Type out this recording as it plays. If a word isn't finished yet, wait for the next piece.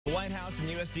The White House and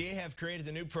USDA have created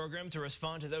a new program to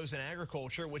respond to those in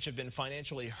agriculture which have been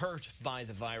financially hurt by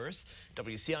the virus.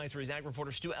 WCIA3's ag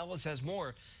reporter Stu Ellis has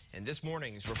more in this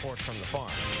morning's report from the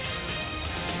farm.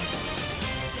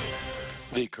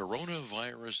 The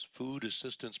Coronavirus Food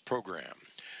Assistance Program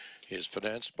is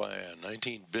financed by a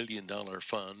 $19 billion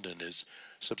fund and is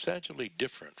substantially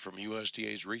different from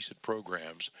USDA's recent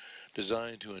programs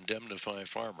designed to indemnify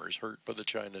farmers hurt by the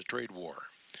China trade war.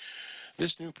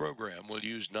 This new program will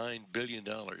use $9 billion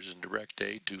in direct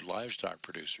aid to livestock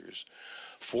producers,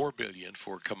 $4 billion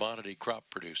for commodity crop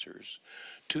producers,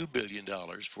 $2 billion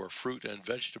for fruit and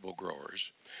vegetable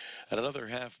growers, and another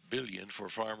 $500 million for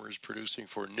farmers producing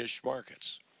for niche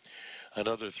markets.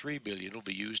 Another $3 billion will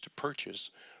be used to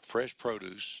purchase fresh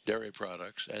produce, dairy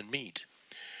products, and meat.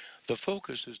 The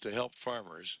focus is to help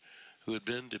farmers who had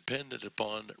been dependent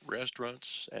upon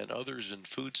restaurants and others in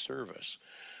food service,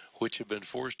 which have been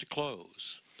forced to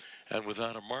close. And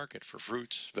without a market for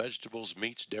fruits, vegetables,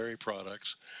 meats, dairy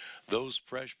products, those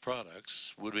fresh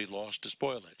products would be lost to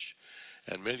spoilage.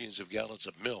 And millions of gallons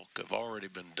of milk have already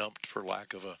been dumped for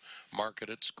lack of a market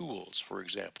at schools, for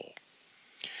example.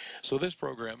 So this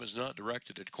program is not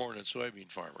directed at corn and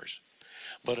soybean farmers.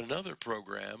 But another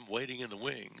program waiting in the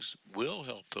wings will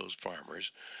help those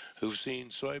farmers who've seen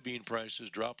soybean prices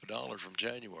drop $1 from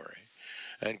January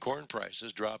and corn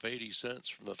prices drop 80 cents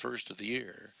from the first of the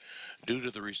year due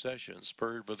to the recession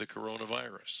spurred by the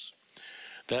coronavirus.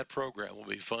 That program will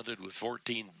be funded with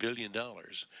 $14 billion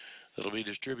that'll be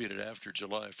distributed after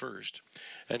July 1st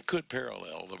and could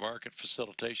parallel the market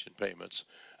facilitation payments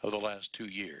of the last 2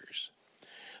 years.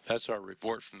 That's our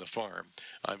report from the farm.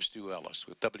 I'm Stu Ellis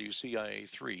with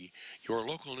WCIA3, your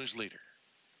local news leader.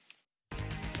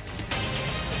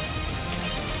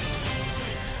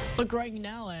 Look right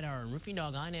now at our Roofing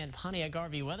Dog I-NET Pontiac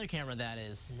RV weather camera that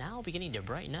is now beginning to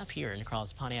brighten up here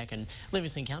across Pontiac and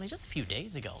Livingston County just a few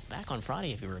days ago. Back on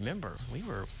Friday, if you remember, we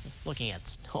were looking at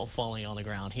snow falling on the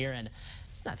ground here, and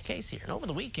it's not the case here. And over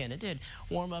the weekend, it did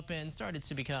warm up and started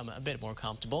to become a bit more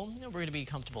comfortable. We're going to be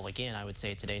comfortable again, I would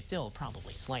say, today. Still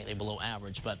probably slightly below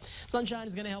average, but sunshine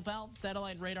is going to help out.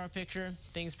 Satellite radar picture,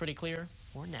 things pretty clear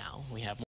for now. We have more